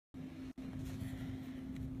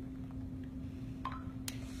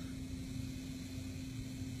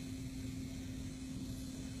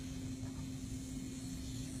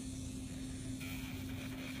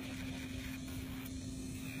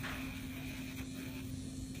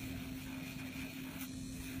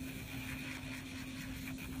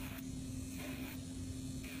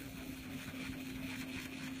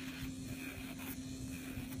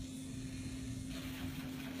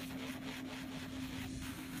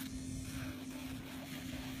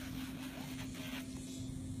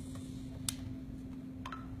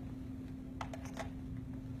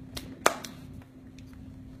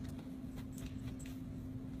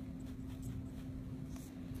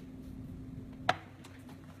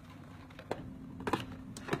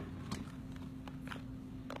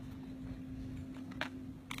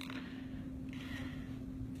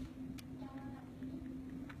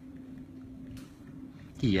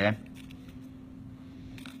Gì vậy em?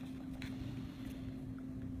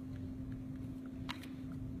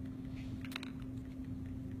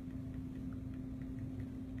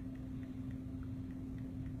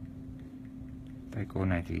 Tay cô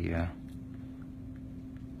này thì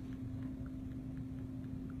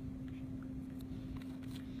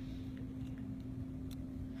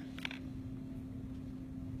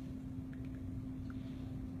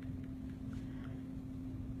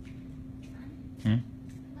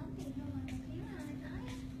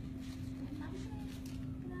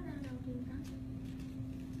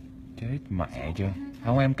chết mẹ chưa?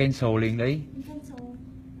 Không, em cancel liền đi.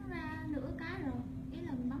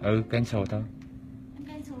 Ừ, cancel thôi.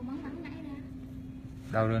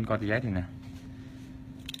 Đâu lên coi tờ giấy thì nè.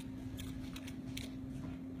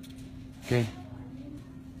 Ok,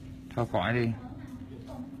 thôi khỏi đi.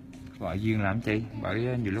 Gọi Duyên làm chi?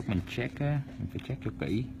 Bởi nhiều lúc mình check á, mình phải check cho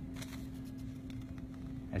kỹ.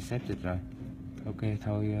 Accepted rồi. Ok,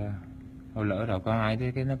 thôi thôi lỡ rồi, có ai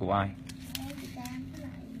thế cái nó của ai?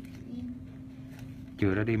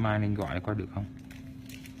 Chưa đã đi, mai nên gọi coi được không?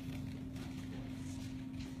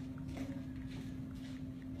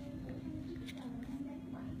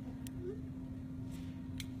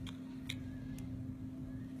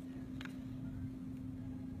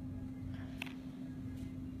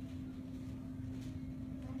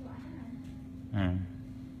 Ừ.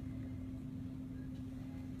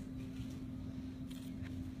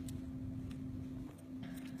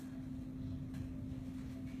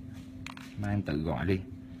 Mai em tự gọi đi.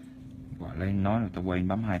 Gọi lên nói là tao quên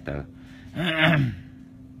bấm 2 tờ.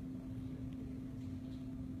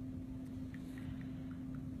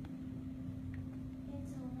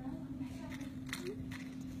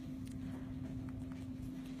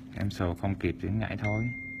 Em sờ không kịp thì nhảy thôi.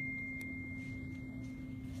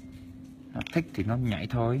 Nó thích thì nó nhảy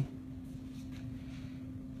thôi.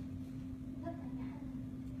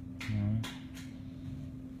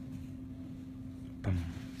 Pum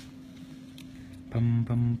pum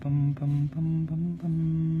pum pum pum pum pum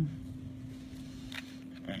pum.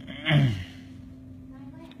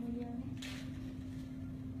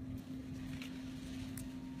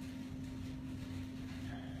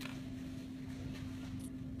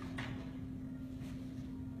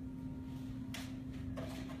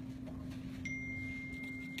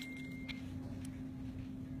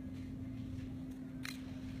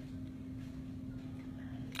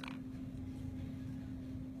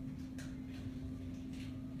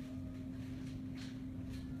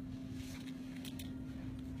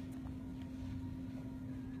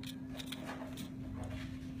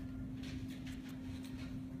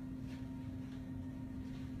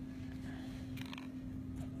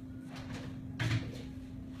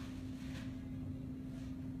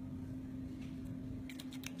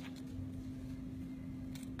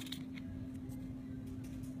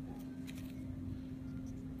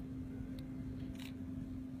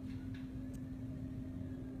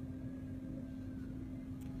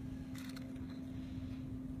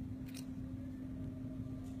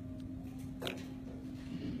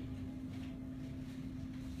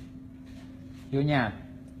 Vô nhà,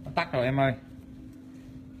 nó tắt rồi em ơi.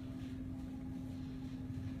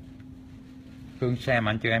 Phương xem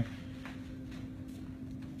anh chưa em?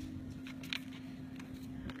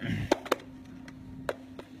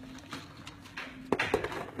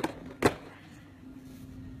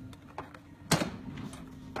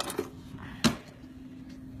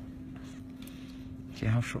 See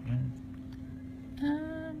how short?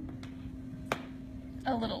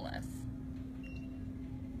 A little less.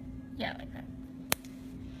 Yeah, like that.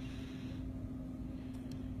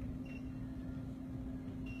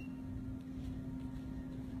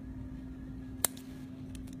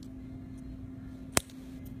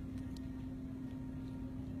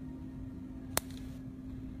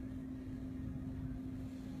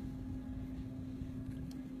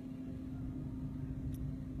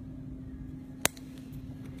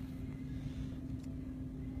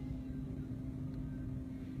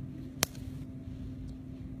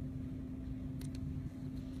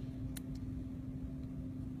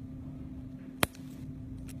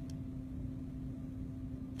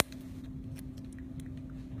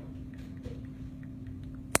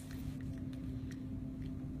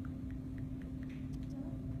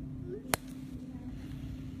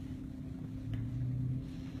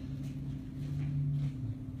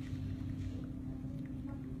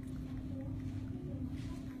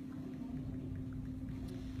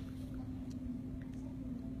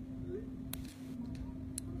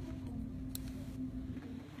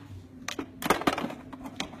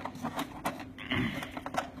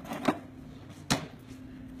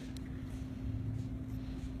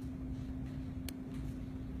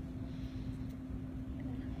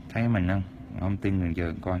 Thấy mình không? Không tin mình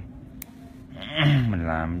giờ coi. Mình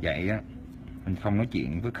làm vậy á, mình không nói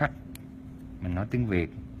chuyện với khách, mình nói tiếng Việt,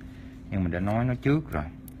 nhưng mình đã nói nó trước rồi.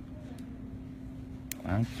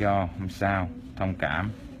 Bán cho không sao, thông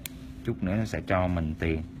cảm, chút nữa nó sẽ cho mình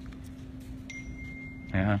tiền,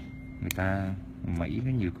 thấy không? Người ta Mỹ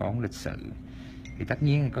có nhiều con lịch sự, thì tất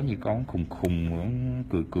nhiên có nhiều con khùng khùng, cũng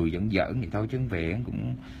cười cười giỡn giỡn vậy thôi, chứ về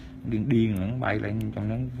cũng điên điên nó bay lên trong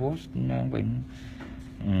nó post, nó bên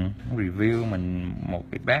review mình một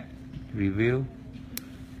cái bác review.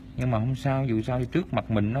 Nhưng mà không sao, dù sao thì trước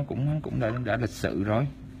mặt mình nó cũng đã lịch sự rồi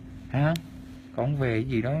ha. Còn về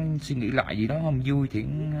gì đó suy nghĩ lại gì đó không vui thì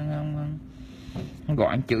không gọi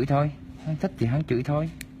anh chửi thôi, không thích thì hắn chửi thôi.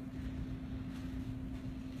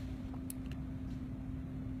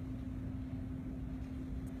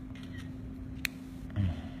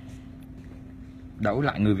 Đổi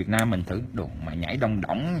lại người Việt Nam mình thử, đồ mà nhảy đông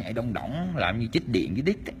đỏng làm như chích điện với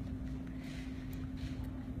đít ấy.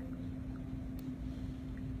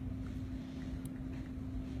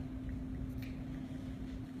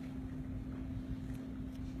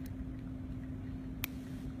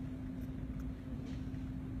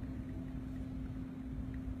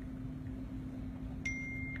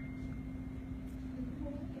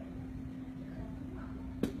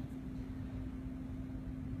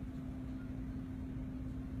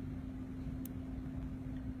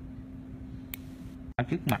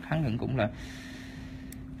 Trước mặt hắn cũng là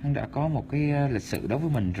hắn đã có một cái lịch sự đối với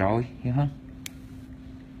mình rồi, hiểu không?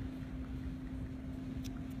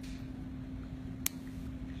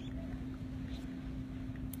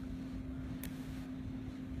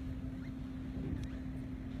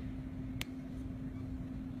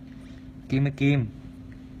 Kim ơi Kim,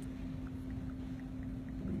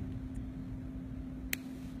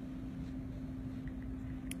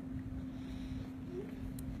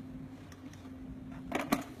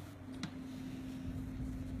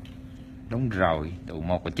 đúng rồi, tụi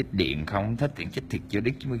một là chích điện không thích thì chích thiệt cho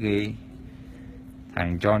đít chứ mới ghê.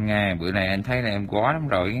 Thằng John nghe bữa này anh thấy là em quá lắm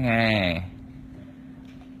rồi nghe.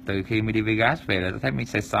 Từ khi mới đi Vegas về là tôi thấy mình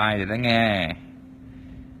sai sai rồi đó nghe.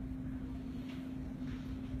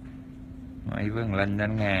 Mấy với thằng Linh đó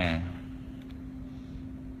nghe.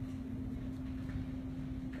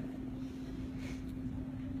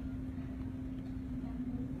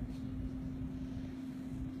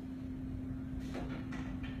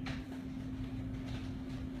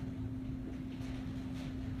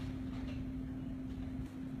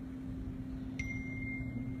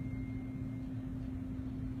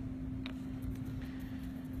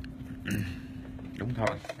 Đúng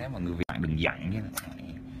thôi, nếu mà người Việt bạn đừng giận chứ.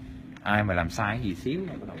 Ai mà làm sai cái gì xíu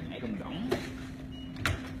là bắt đầu nhảy đông đỏng.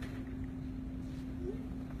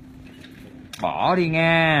 Bỏ đi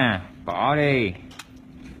nha, bỏ đi.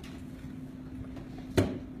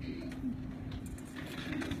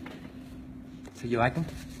 So you like them?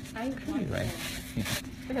 I like Right. it.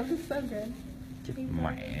 It was so good. Chết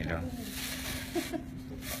mẹ rồi.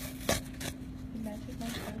 Magic my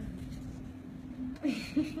phone.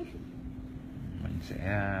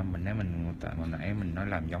 Mình nếu mình tại hồi nãy mình nói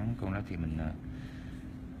làm giống con đó thì mình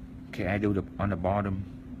okay, I do the on the bottom,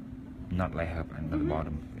 not like her on the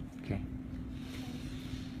bottom. Okay.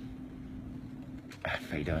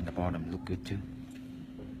 Fader on the bottom look good too.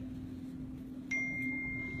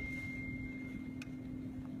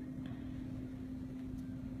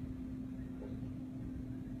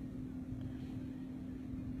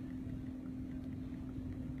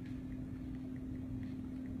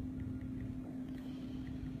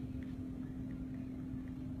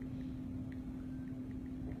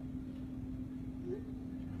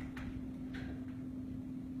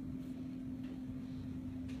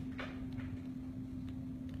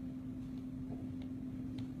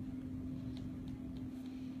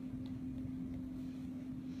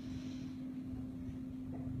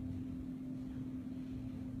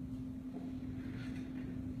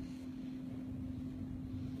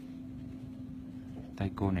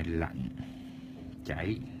 Tay cô này lạnh,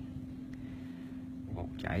 chảy, bột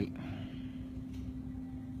chảy.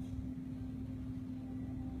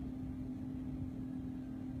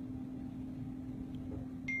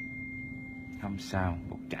 Không sao,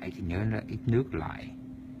 bột chảy thì nhớ là ít nước lại,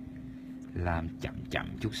 làm chậm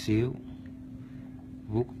chậm chút xíu,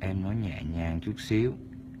 vuốt em nó nhẹ nhàng chút xíu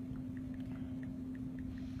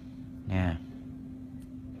nha.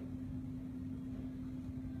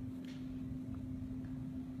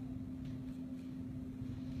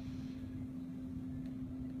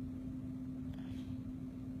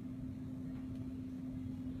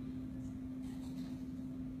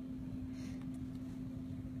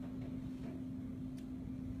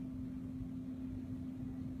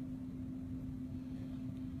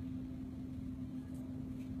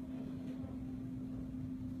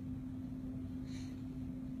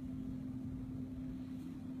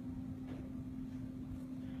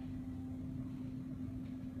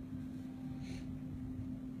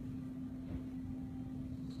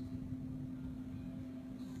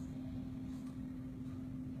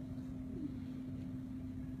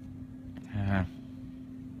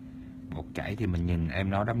 nãy thì mình nhìn em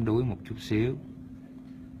nó đắm đuối một chút xíu,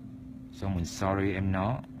 xong mình sorry em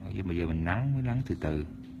nó, bây giờ mình nắng từ từ,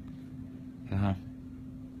 hiểu không?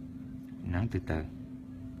 Nắng từ từ,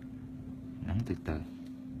 nắng từ từ.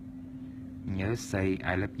 Nhớ say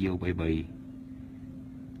I love you baby.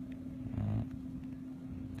 Đó.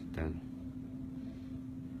 Từ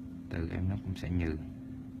từ em nó cũng sẽ nhừ.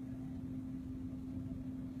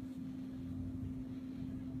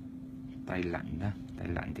 Tay lạnh đó, tay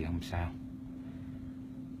lạnh thì không sao.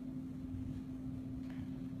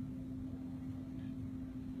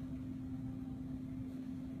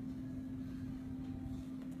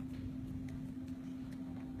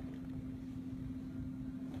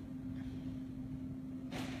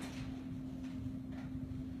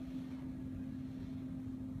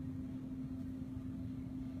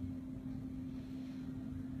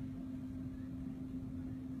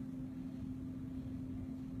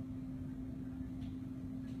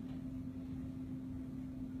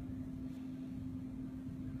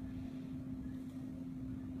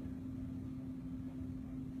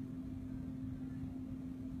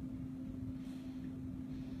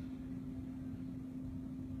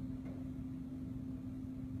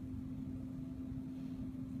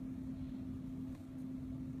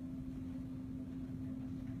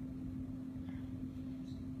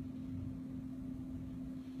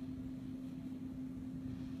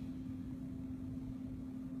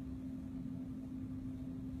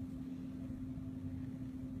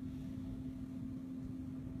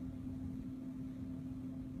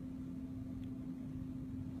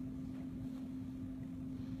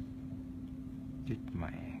 Chết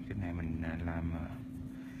mẹ, cái này mình làm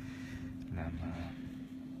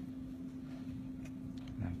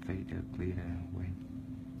fader clear quên.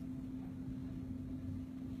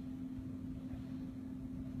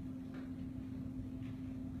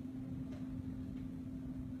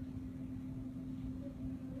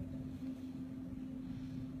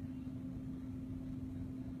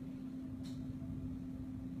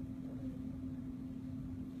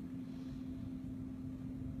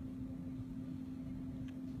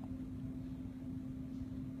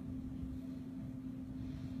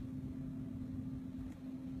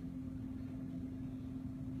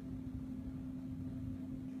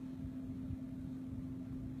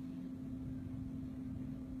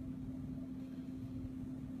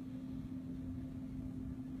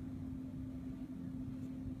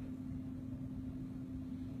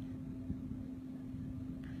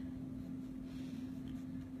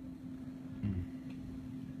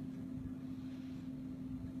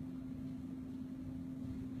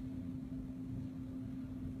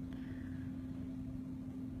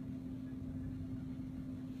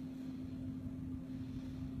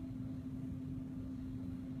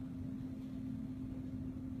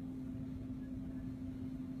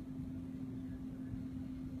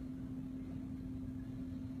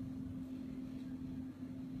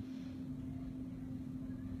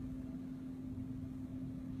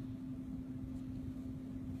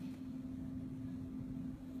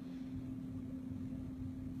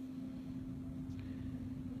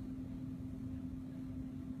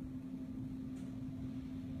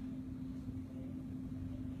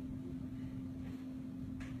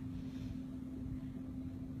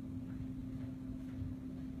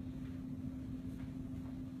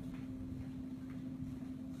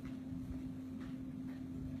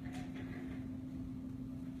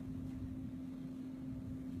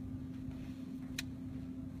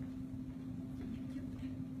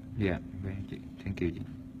 Dạ, yeah, chị, thank you chị.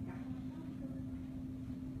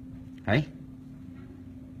 Ấy.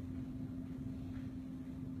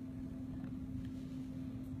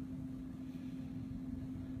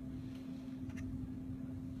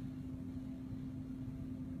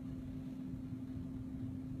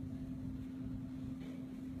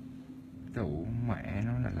 Tủ mẹ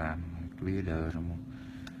nó là làm leader rồi mà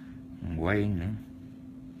quay nữa,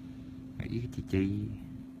 nghĩ cái chi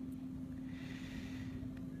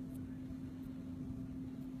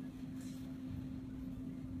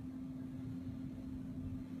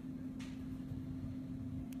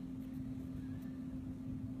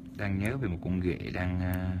đang nhớ về một con ghệ đang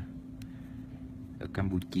ở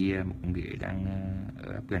Campuchia, một con ghệ đang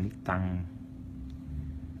ở Afghanistan,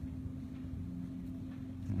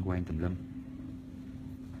 quay tùm lum.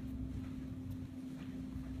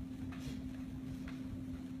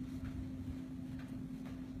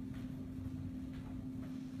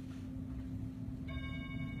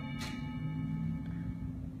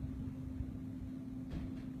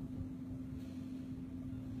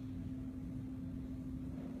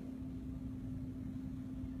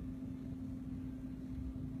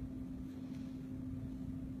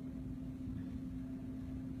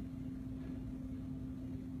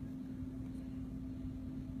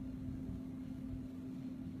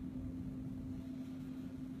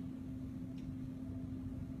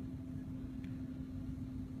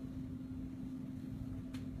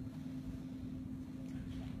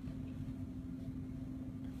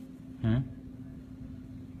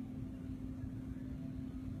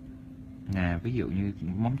 ví dụ như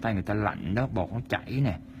móng tay người ta lạnh đó, bột nó chảy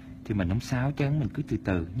nè, thì mình không sao hết trơn, mình cứ từ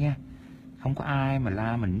từ nha. Không có ai mà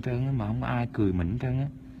la mình hết trơn á, mà không có ai cười mình hết trơn á.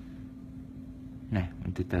 Nè,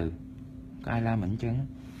 mình từ từ, không có ai la mình hết trơn á.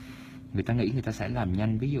 Người ta nghĩ người ta sẽ làm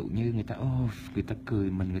nhanh, ví dụ như người ta người ta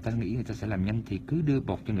cười mình, người ta nghĩ người ta sẽ làm nhanh thì cứ đưa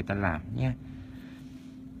bột cho người ta làm nha.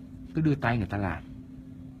 Cứ đưa tay người ta làm.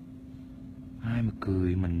 Ai mà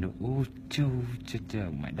cười mình được, ô châu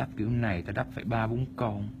trời, mày đắp kiểu này tao đắp phải 3-4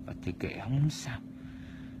 con thì kệ, không sao.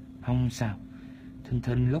 Không sao.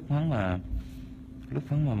 Thinh lúc hắn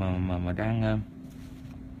mà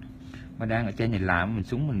đang ở trên này làm, mình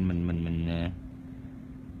xuống mình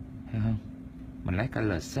thấy không, mình lấy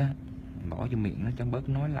colors á, mình bỏ vô miệng nó cho bớt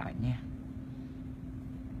nói lại nha.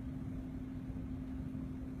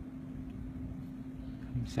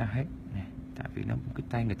 Không sao hết nè, tại vì nó cái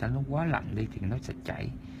tay người ta nó quá lạnh đi thì nó sẽ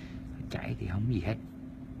chảy thì không gì hết.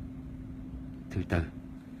 Từ từ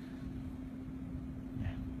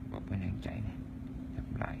nè, bột bên đang chảy nè,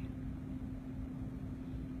 đắp lại.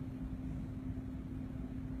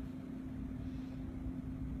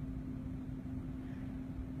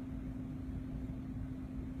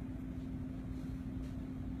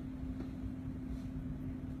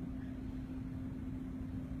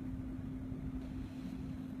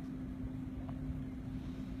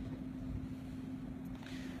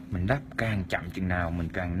 Mình đắp càng chậm chừng nào, mình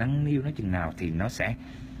càng nắng niu nó chừng nào thì nó sẽ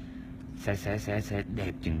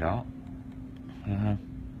đẹp chừng đó, hiểu không?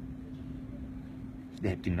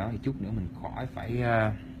 Đẹp chừng đó thì chút nữa mình khỏi phải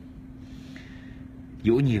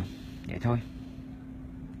dũa nhiều, vậy thôi.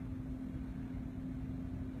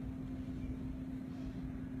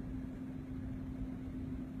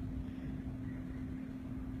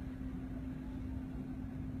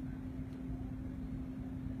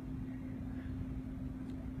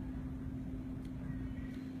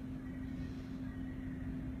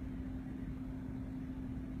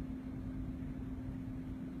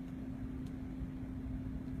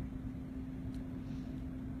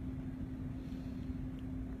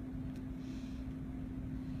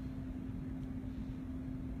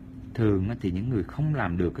 Thường thì những người không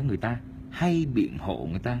làm được, cái người ta hay biện hộ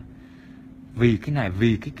người ta vì cái này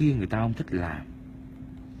vì cái kia, người ta không thích làm,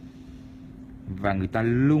 và người ta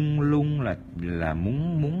luôn luôn là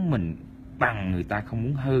muốn mình bằng người ta, không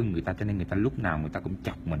muốn hơn người ta, cho nên người ta lúc nào người ta cũng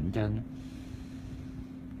chọc mình hết trơn.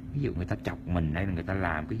 Ví dụ người ta chọc mình hay là người ta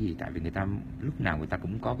làm cái gì, tại vì người ta lúc nào người ta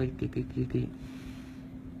cũng có cái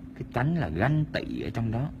tánh là ganh tị ở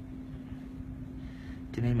trong đó,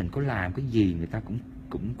 cho nên mình có làm cái gì người ta cũng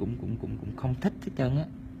không thích hết trơn á.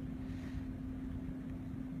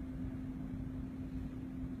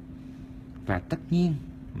 Và tất nhiên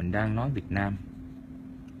mình đang nói Việt Nam.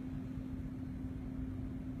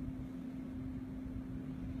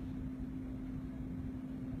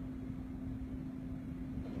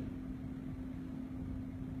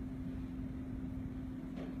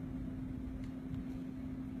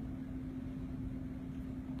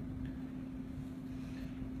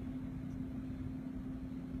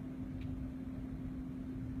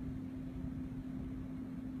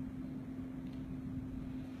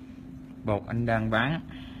 Bột anh đang bán,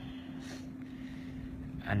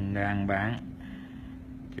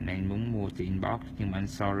 cho nên muốn mua thì inbox, nhưng mà anh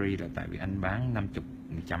sorry là tại vì anh bán 50,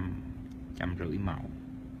 150 màu,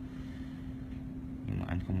 nhưng mà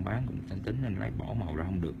anh không bán cũng tính anh lấy bỏ màu ra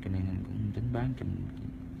không được, cho nên anh cũng tính bán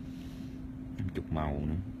 50 màu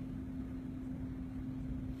nữa.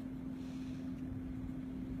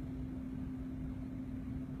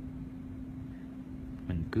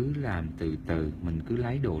 Mình cứ làm từ từ, mình cứ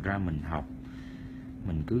lấy đồ ra mình học,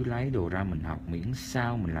 miễn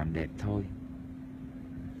sao mình làm đẹp thôi.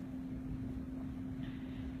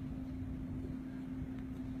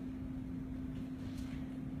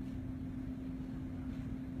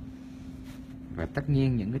 Và tất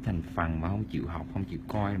nhiên những cái thành phần mà không chịu học, không chịu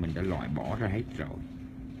coi, mình đã loại bỏ ra hết rồi.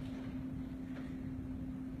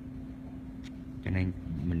 Cho nên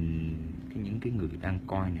những cái người đang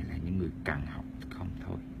coi này là những người cần học không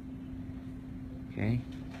thôi. Ok.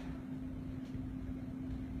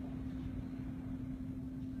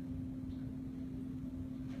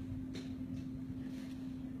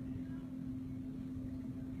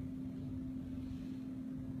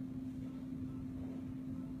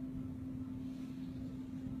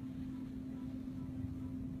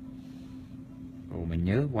 Rồi mình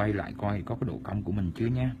nhớ quay lại coi có cái độ cong của mình chưa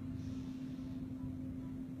nha.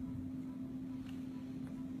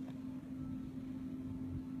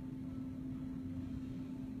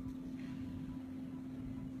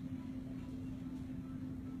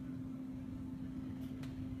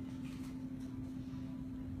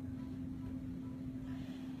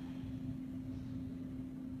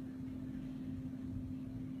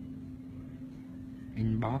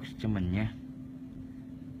 inbox cho mình nha.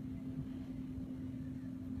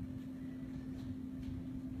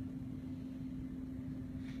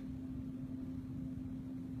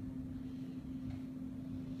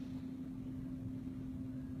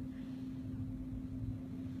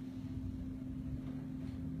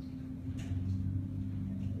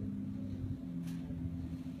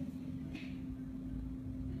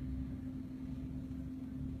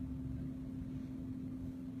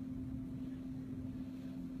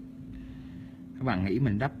 Các bạn nghĩ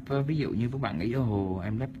mình đắp, ví dụ như các bạn nghĩ ồ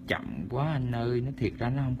em đắp chậm quá anh ơi, nó thiệt ra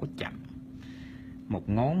nó không có chậm. Một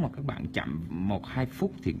ngón mà các bạn chậm 1-2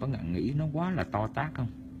 phút thì các bạn nghĩ nó quá là to tát không?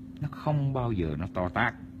 Nó không bao giờ nó to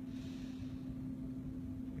tát.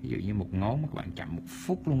 Ví dụ như một ngón mà các bạn chậm 1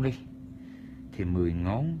 phút luôn đi, thì 10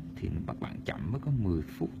 ngón thì các bạn chậm mới có 10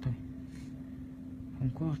 phút thôi, không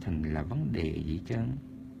có thành là vấn đề gì chứ.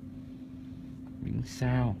 Miễn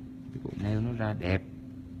sao cái bộ nail nó ra đẹp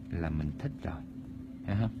là mình thích rồi,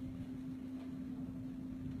 thấy không?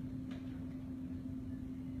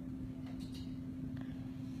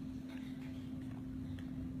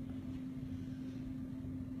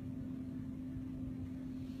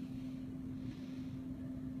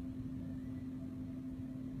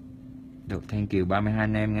 Được, thank you 32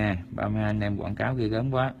 anh em nha. 32 anh em quảng cáo ghê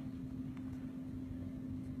gớm quá.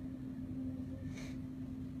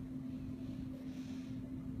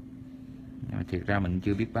 Thiệt ra mình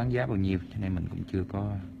chưa biết bán giá bao nhiêu cho nên mình cũng chưa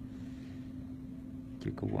có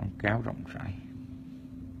quảng cáo rộng rãi.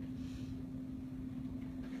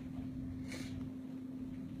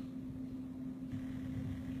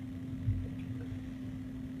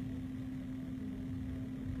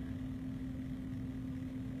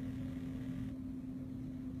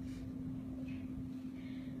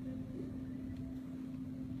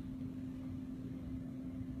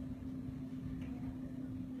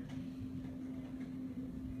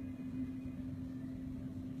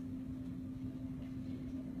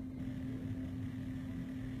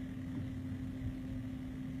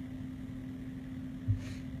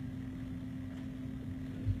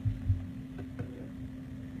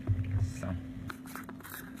 Xong.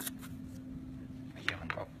 Bây giờ mình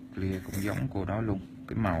có clear cũng giống cô đó luôn.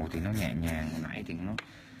 Cái màu thì nó nhẹ nhàng, hồi nãy thì nó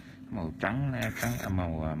màu trắng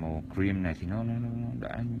màu cream này thì nó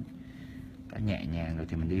đã nhẹ nhàng rồi,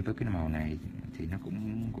 thì mình đi với cái màu này thì nó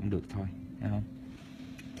cũng được thôi, thấy không?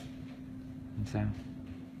 Không sao,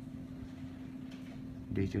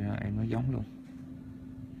 đi cho em nó giống luôn.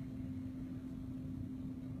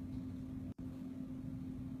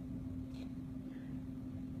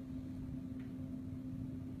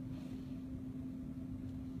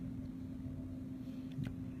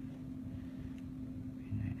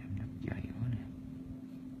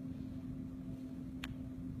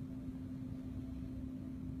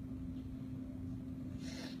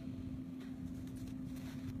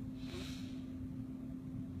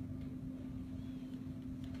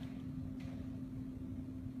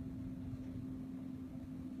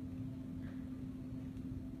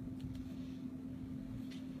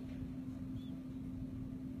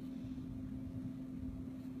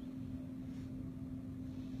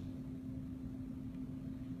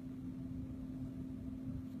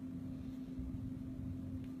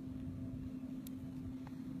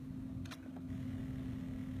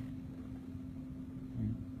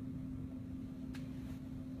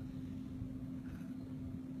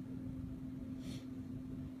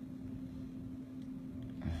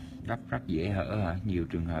 Đắp rất dễ hở hả? Nhiều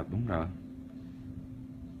trường hợp, đúng rồi.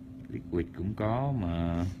 Liquid cũng có,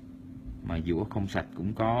 mà dũa không sạch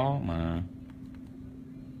cũng có, mà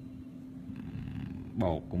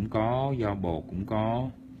bột cũng có, do bột cũng có,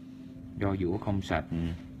 do dũa không sạch,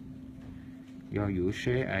 do dũa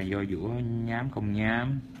do dũa nhám không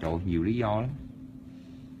nhám. Trời ơi, nhiều lý do lắm.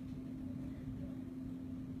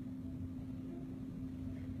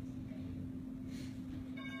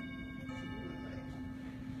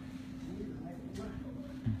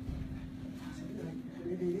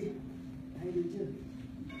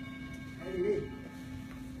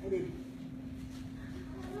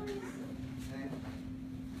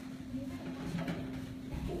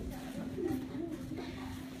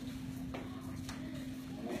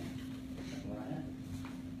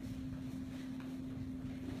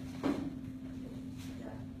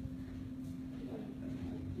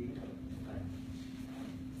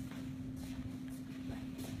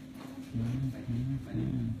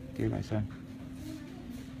 Kêu lại xem.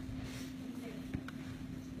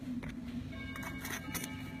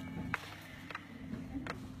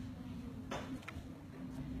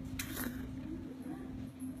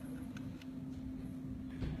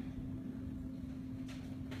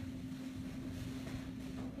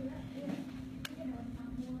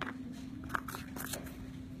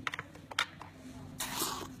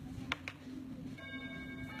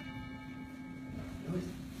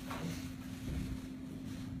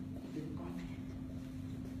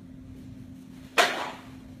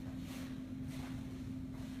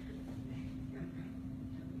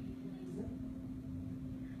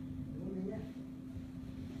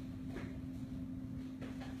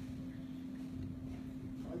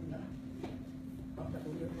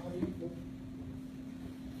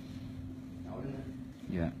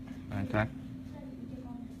 Dạ, ban thoát.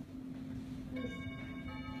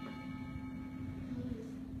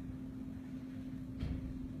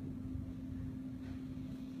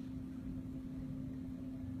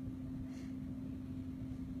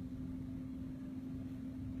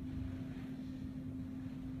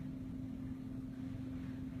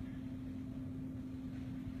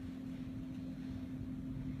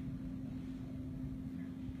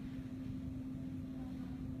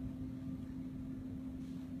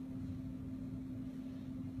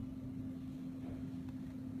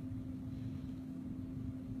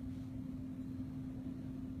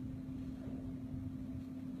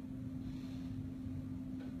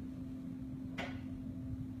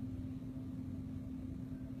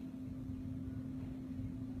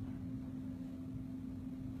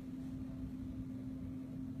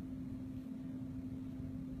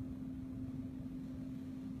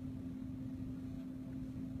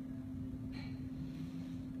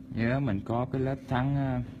 Nhớ mình có cái lớp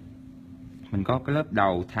mình có cái lớp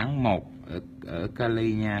đầu tháng 1 ở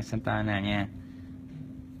Cali nha, Santa Ana nha.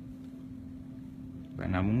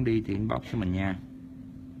 Bạn nào muốn đi thì inbox cho mình nha.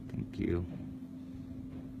 Thank you.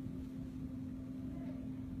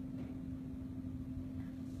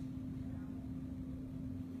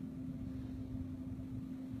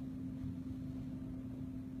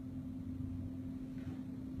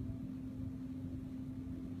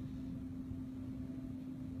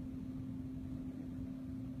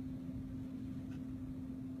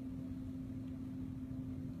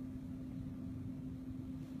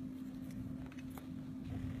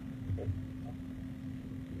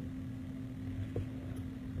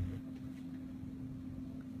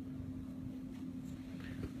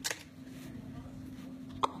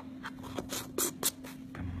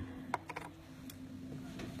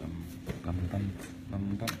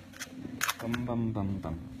 Bum.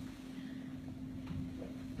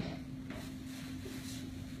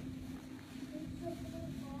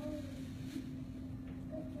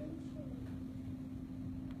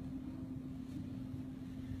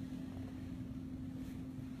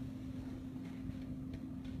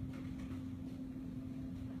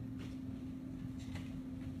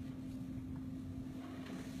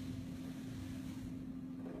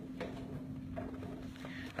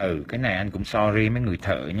 Cái này anh cũng sorry mấy người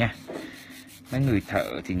thợ nha. Mấy người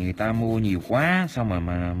thợ thì người ta mua nhiều quá, xong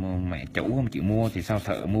mà mẹ chủ không chịu mua thì sao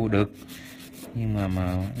thợ mua được. Nhưng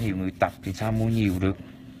mà nhiều người tập thì sao mua nhiều được.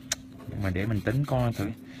 Nhưng mà để mình tính coi thử.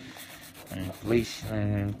 Please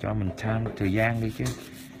cho mình thời gian đi chứ.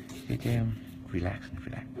 Relax.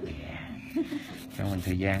 Yeah. Cho mình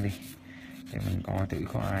thời gian đi để mình coi thử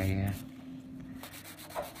có ai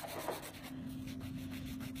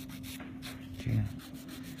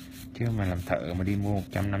chứ mà làm thợ mà đi mua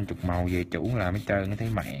 150 màu về chủ làm hết trơn, thấy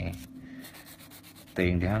mẹ.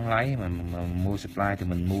 Tiền thì hắn lấy mà mua supply thì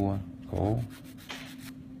mình mua, khổ.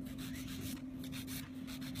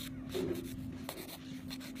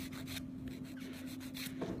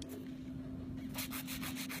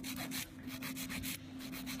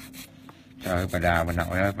 Trời ơi, bà Đào, bà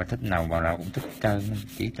nội ơi, bà thích nào bà nào cũng thích hết trơn,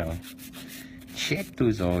 chỉ trời. Chết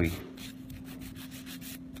tôi rồi.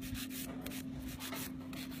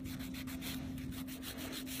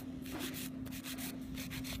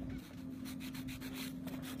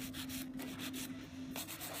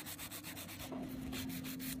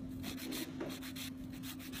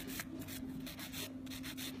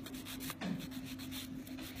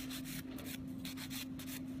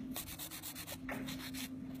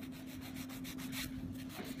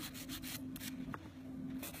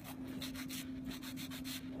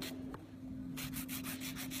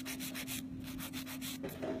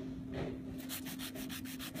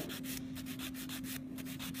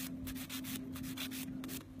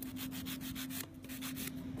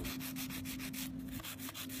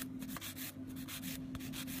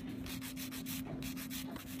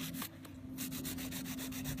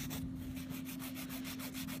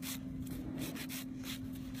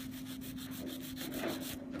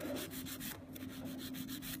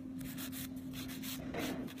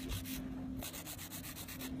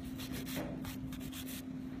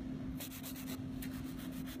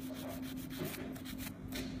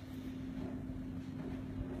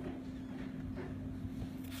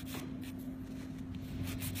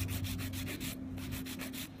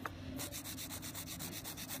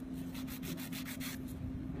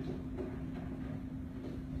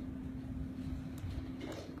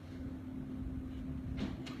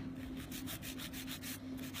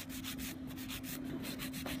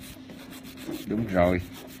 Đúng rồi,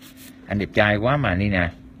 anh đẹp trai quá mà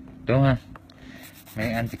Nina, đúng không?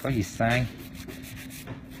 Mấy anh thì có gì sai.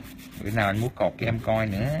 Bữa nào anh muốn cột cho em coi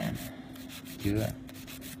nữa. Chưa.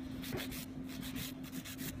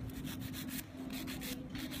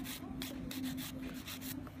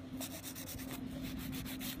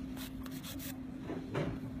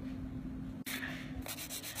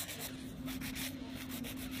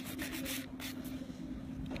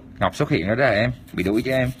 Ngọc xuất hiện rồi đó em, bị đuổi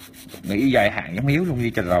cho em. Nghỉ dài hạn giống Hiếu luôn đi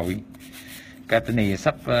trời rồi. Catini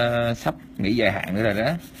sắp nghỉ dài hạn nữa rồi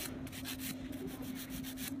đó.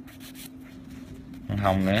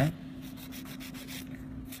 Hồng nữa.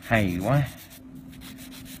 Hay quá.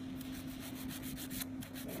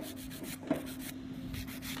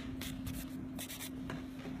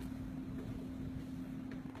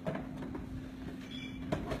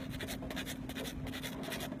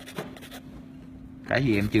 Cái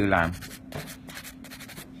gì em chưa làm?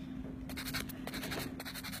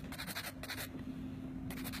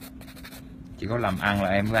 Chỉ có làm ăn là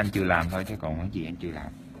em với anh chưa làm thôi, chứ còn cái gì em chưa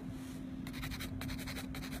làm.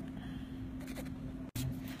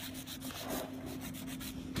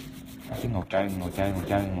 Chứ ngồi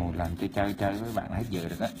làm chơi với bạn hết giờ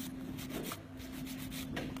được á.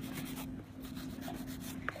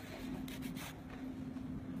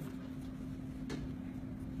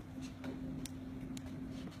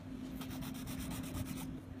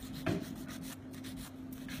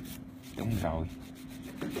 Đúng rồi,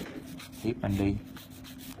 tiếp anh đi.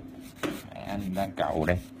 Anh đang cậu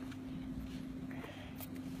đây.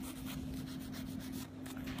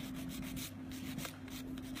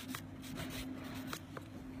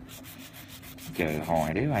 Chờ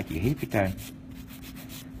hồi đấy ba chị hiếp hết trơn.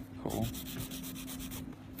 Khổ.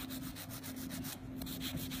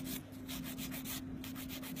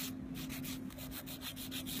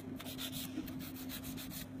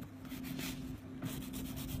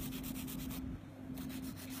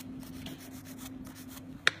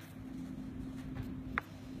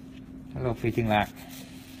 Hello Phi Thiên Lạc.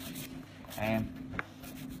 Em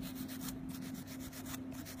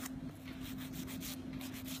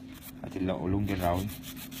thì lộ luôn cho rồi.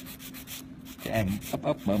 Chứ em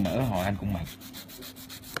ấp mở hồi anh cũng mệt.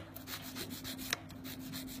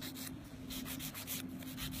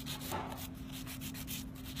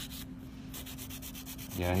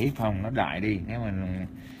 Giờ hiếp không nó đại đi. Nếu mà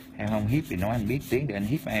em không hiếp thì nói anh biết tiếng để anh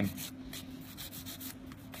hiếp em.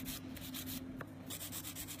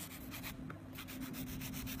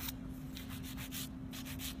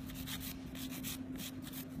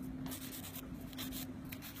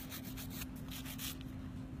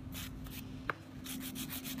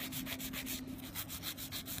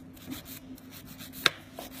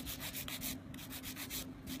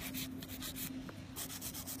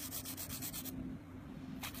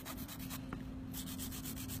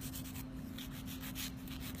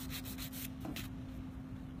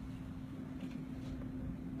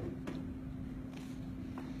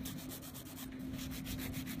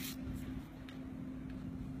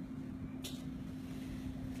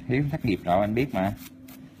 Hiếu thất nghiệp rồi anh biết mà.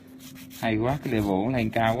 Hay quá, cái level lên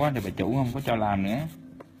cao quá thì bà chủ không có cho làm nữa.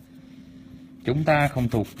 Chúng ta không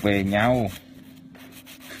thuộc về nhau.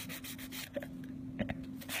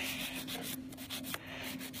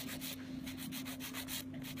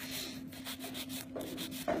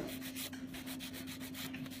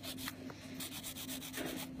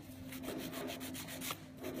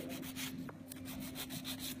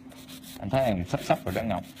 Anh thấy em sắp rồi đó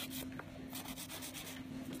Ngọc.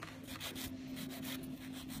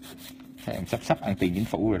 Thấy em sắp ăn tiền chính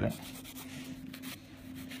phủ rồi đó.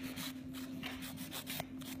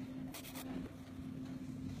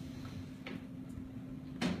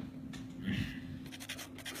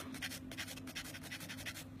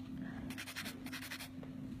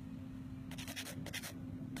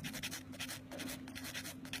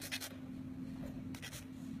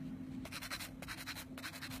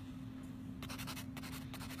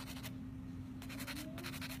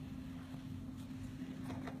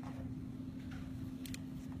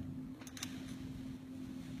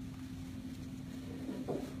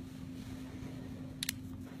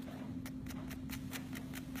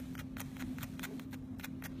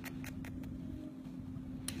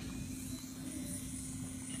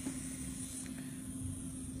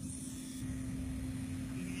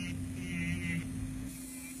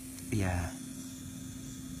 Dạ.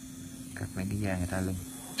 Cắt lên cái da người ta luôn.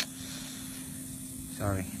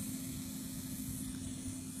 Sorry.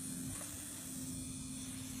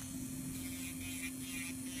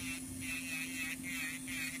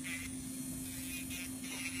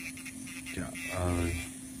 Trời ơi.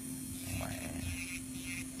 Mẹ.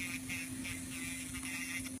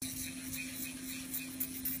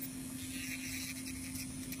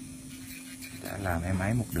 Đã làm làm em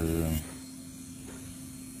ấy một đường.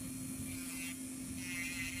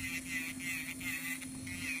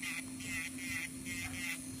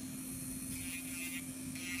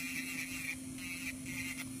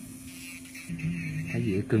 Thấy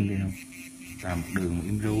dễ cưng đi không? Làm một đường mà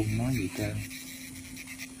im ru không nói gì hết trơn.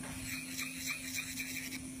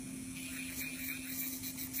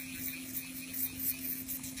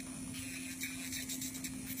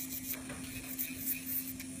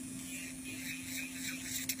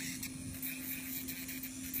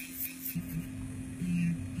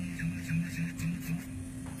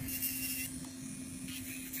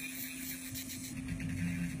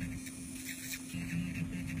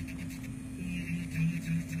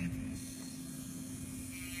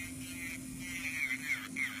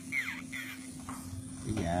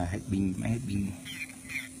 Bây giờ hết pin, máy hết pin.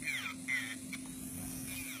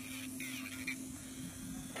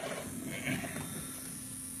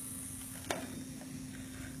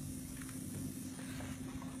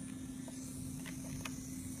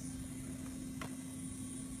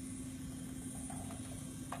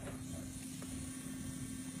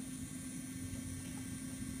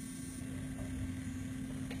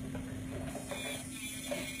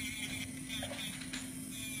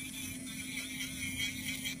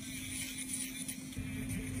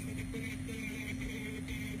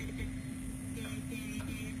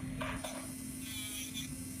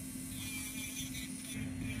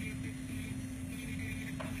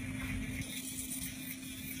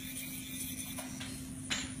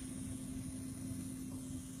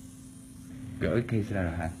 Gửi kia ra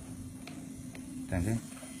rồi hả? Làm thế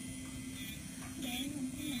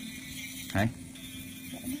hả?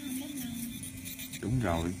 Đúng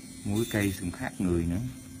rồi, mua cái cây xung khác người nữa.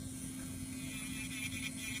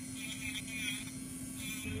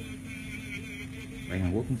 Vậy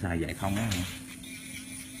Hàn Quốc cũng xài vậy không á hả?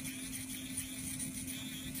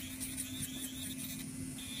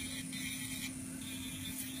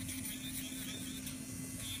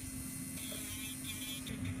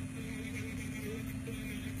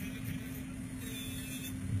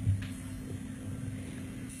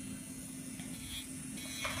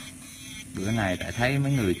 Bữa này tại thấy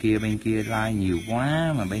mấy người kia bên kia like nhiều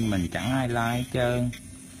quá mà bên mình chẳng ai like hết trơn.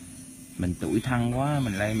 Mình tủi thân quá,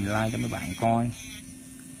 mình lên mình like cho mấy bạn coi.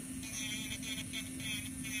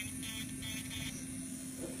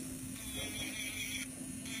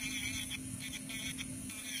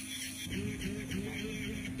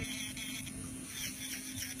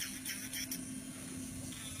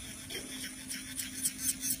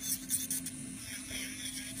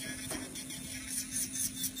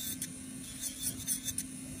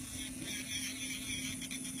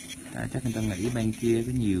 Chắc người ta nghĩ bên kia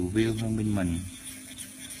có nhiều view hơn bên mình.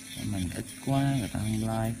 Mình ít quá, người ta không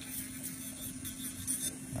like.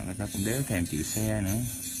 Và người ta cũng đéo thèm chịu xe nữa.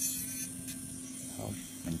 Thôi,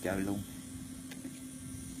 mình chơi luôn.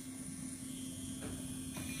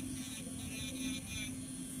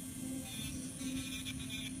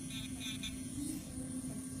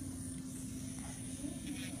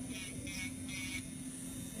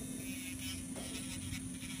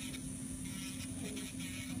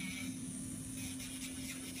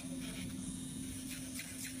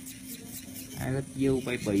 I love you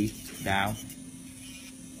baby. Đào.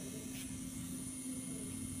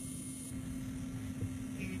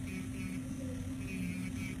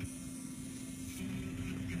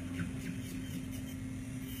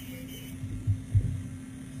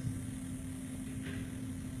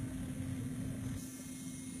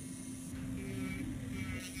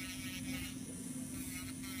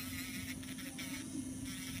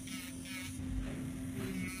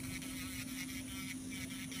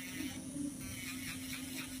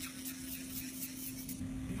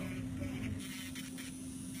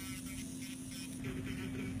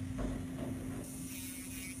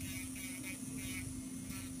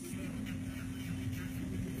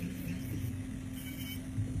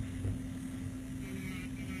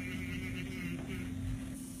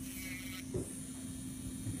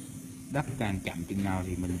 Đất càng chậm chừng nào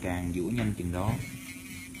thì mình càng giũa nhanh chừng đó.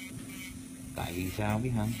 Tại vì sao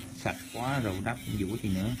biết không? Sạch quá rồi đắp giũa gì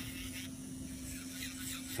nữa.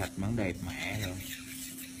 Sạch vẫn đẹp mẹ rồi.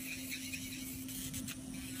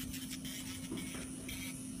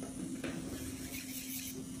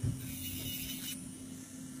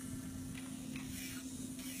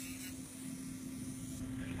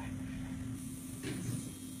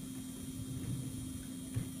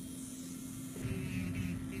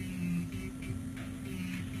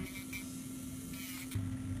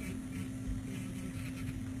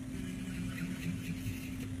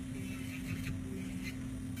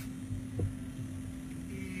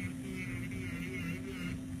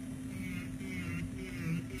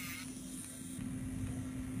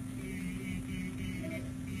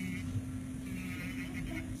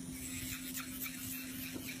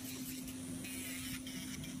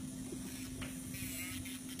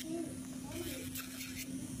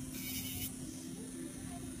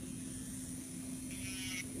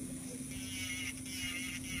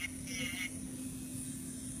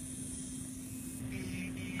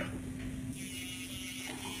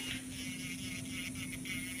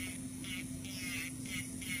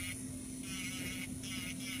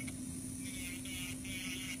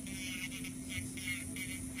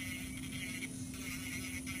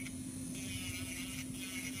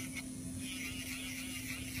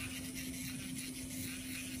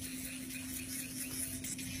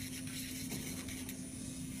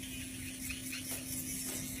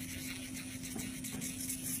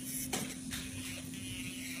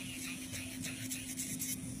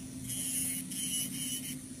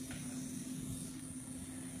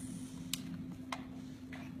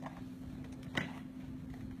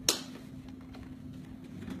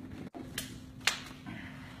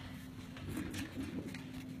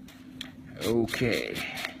 Ok,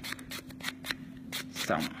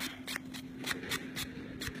 xong.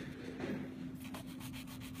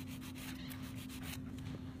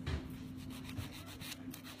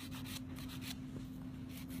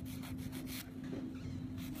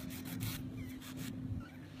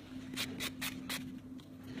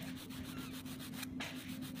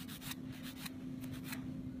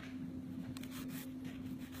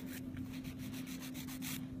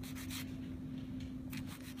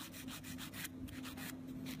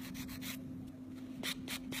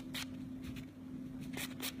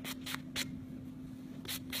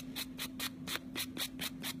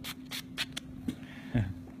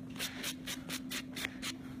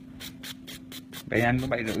 Bên anh có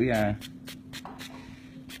 7,5 à.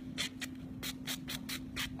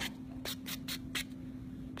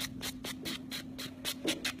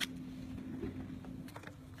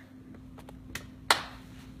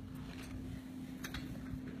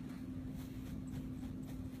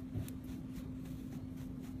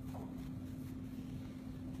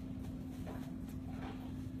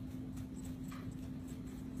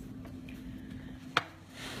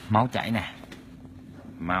 Máu chảy nè,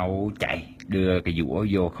 máu chảy, đưa cái dũa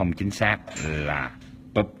vô không chính xác là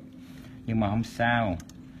bụp, nhưng mà không sao.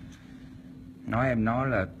 Em nói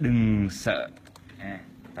là đừng sợ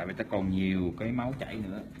tại vì ta còn nhiều cái máu chảy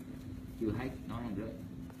nữa, chưa hết, nói không được.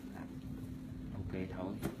 Ok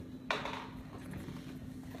thôi.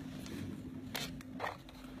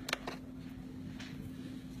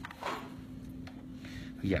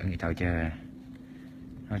 Giỡn vậy thôi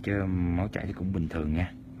chứ máu chảy thì cũng bình thường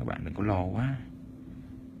nha, các bạn đừng có lo quá.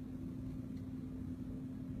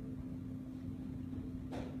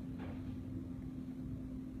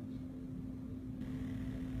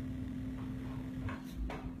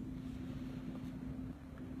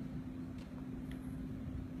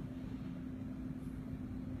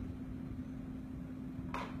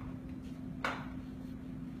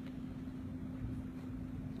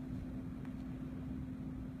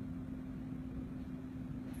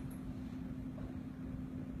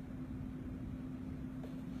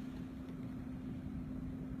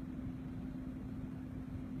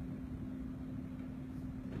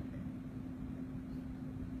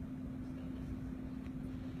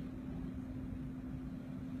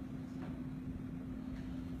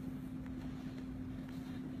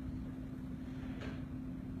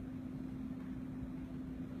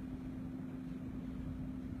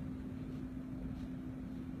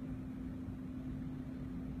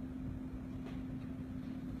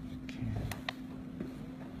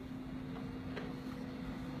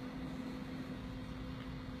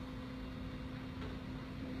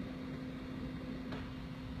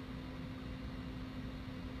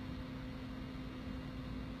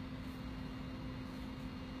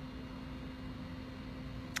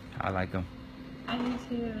 I like them. I do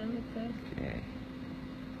too, they look good. Okay.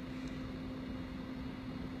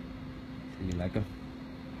 So you like them?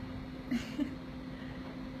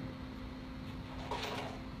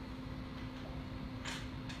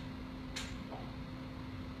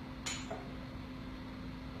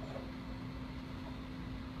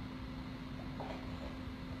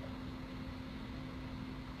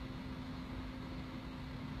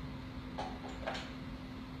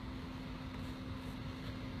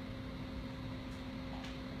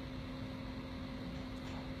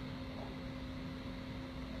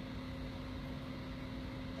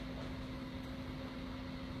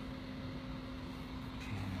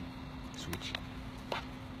 Switch.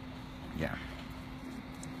 Dạ.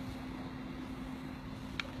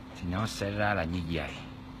 Thì nó sẽ ra là như vậy.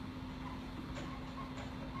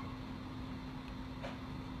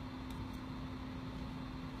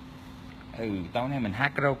 Tối nay mình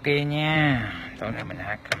hát karaoke nha. Tối nay mình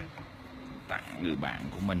hát tặng người bạn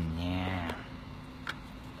của mình nha.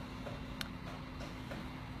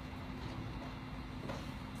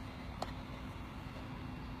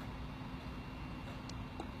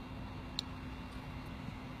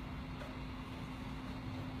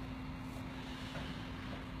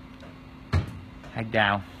 Hát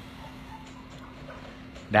Đào.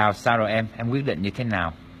 Đào sao rồi em quyết định như thế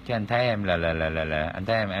nào? Chứ anh thấy em là anh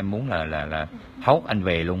thấy em muốn là hốt anh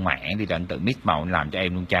về luôn mẹ đi, rồi anh tự mix màu anh làm cho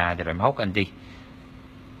em luôn cha, rồi em hốt anh đi.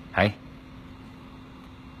 Thấy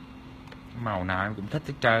màu nào em cũng thích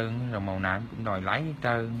hết trơn, rồi màu nào em cũng đòi lấy hết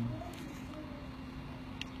trơn.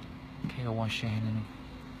 Cái qua share này.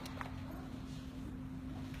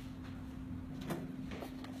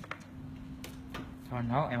 Thôi anh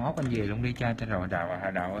hốt, em hốt anh về luôn đi cha cho rồi.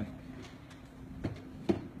 Đào ơi.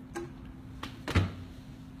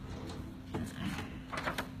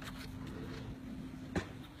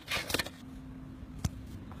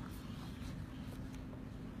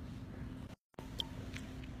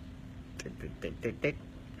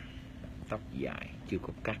 Tóc dài chưa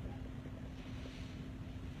có cắt.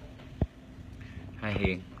 Hai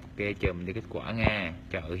Hiền, ok chờ mình đi kết quả nha.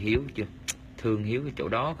 Trời ơi Hiếu chưa, thương Hiếu cái chỗ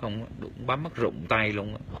đó không, đụng bấm mất rụng tay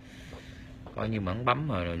luôn á. Coi như mà hắn bấm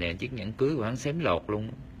rồi nè, chiếc nhẫn cưới của hắn xém lột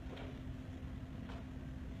luôn.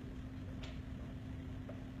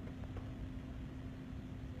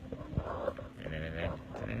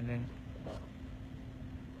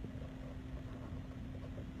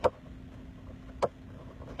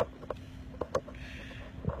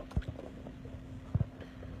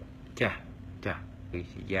 Chà, đi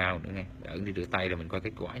dao nữa nghe, đỡ đi rửa tay rồi mình coi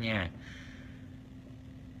kết quả nha.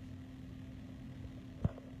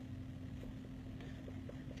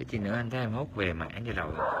 Cái chi nữa anh thấy em hốt về mãn cho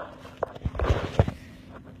rồi.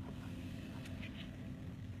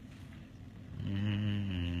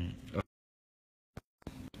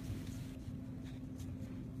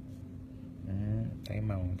 Thấy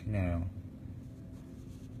màu thế nào?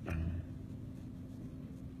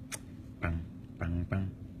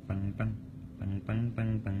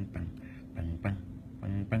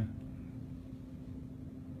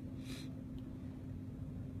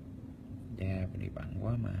 Da bên đây bận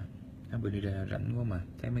quá mà, bên đây ra rảnh quá mà,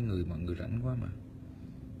 thấy mọi người rảnh quá mà.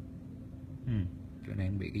 Chỗ này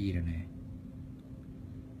không bị cái gì rồi nè.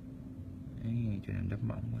 Đấy, chỗ này đắp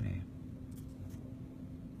mỏng quá nè.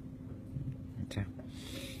 Sao?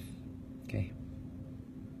 Ok.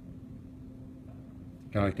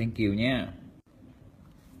 Rồi, thank you nha.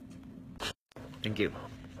 Thank you.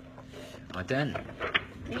 Hỏi tên.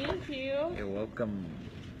 Thank you. You're welcome.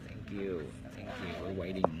 Thank you. Thank you for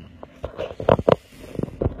waiting.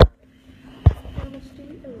 How much do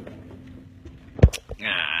you owe?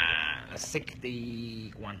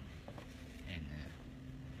 61. And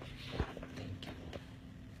thank you.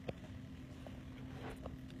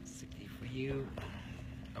 60 for you.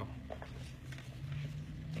 Oh.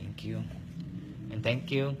 Thank you. And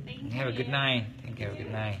thank you. Thank Have a good you. night. Thank you. Have a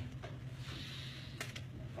good night.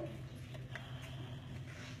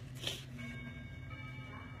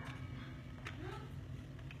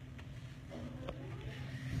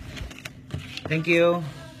 Thank you.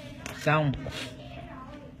 Xong.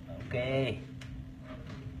 Ok.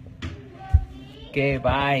 Ok,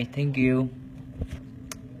 bye. Thank you.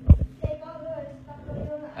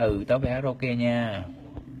 Tao bé karaoke nha.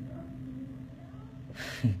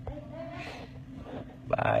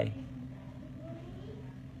 Bye.